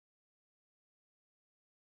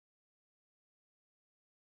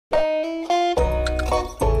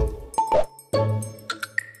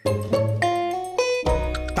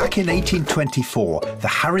Back in 1824, the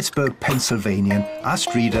Harrisburg Pennsylvanian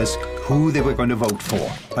asked readers who they were going to vote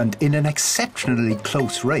for, and in an exceptionally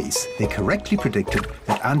close race, they correctly predicted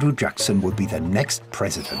that Andrew Jackson would be the next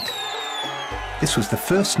president. This was the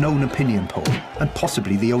first known opinion poll, and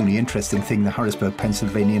possibly the only interesting thing the Harrisburg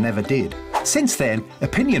Pennsylvanian ever did. Since then,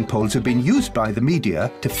 opinion polls have been used by the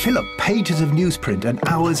media to fill up pages of newsprint and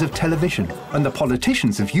hours of television, and the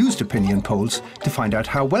politicians have used opinion polls to find out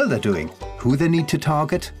how well they're doing, who they need to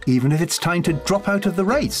target, even if it's time to drop out of the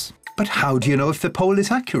race. But how do you know if the poll is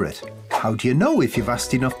accurate? How do you know if you've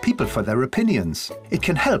asked enough people for their opinions? It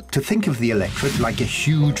can help to think of the electorate like a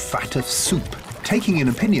huge vat of soup. Taking an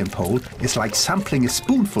opinion poll is like sampling a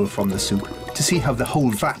spoonful from the soup to see how the whole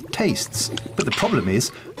vat tastes. But the problem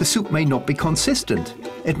is, the soup may not be consistent.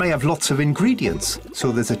 It may have lots of ingredients,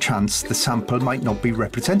 so there's a chance the sample might not be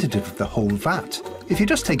representative of the whole vat. If you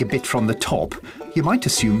just take a bit from the top, you might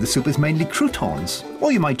assume the soup is mainly croutons,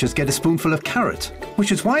 or you might just get a spoonful of carrot,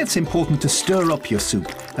 which is why it's important to stir up your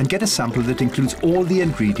soup and get a sample that includes all the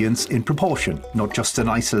ingredients in proportion, not just an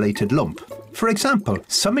isolated lump. For example,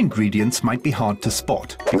 some ingredients might be hard to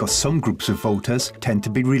spot because some groups of voters tend to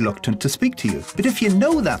be reluctant to speak to you. But if you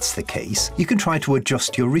know that's the case, you can try to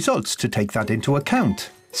adjust your results to take that into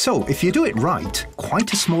account. So, if you do it right,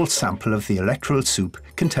 quite a small sample of the electoral soup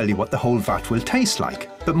can tell you what the whole vat will taste like.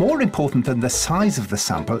 But more important than the size of the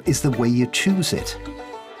sample is the way you choose it.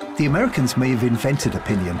 The Americans may have invented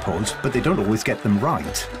opinion polls, but they don't always get them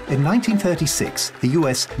right. In 1936, the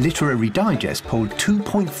US Literary Digest polled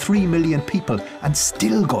 2.3 million people and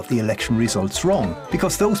still got the election results wrong,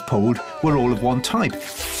 because those polled were all of one type.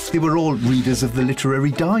 They were all readers of the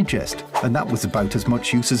Literary Digest, and that was about as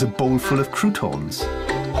much use as a bowl full of croutons.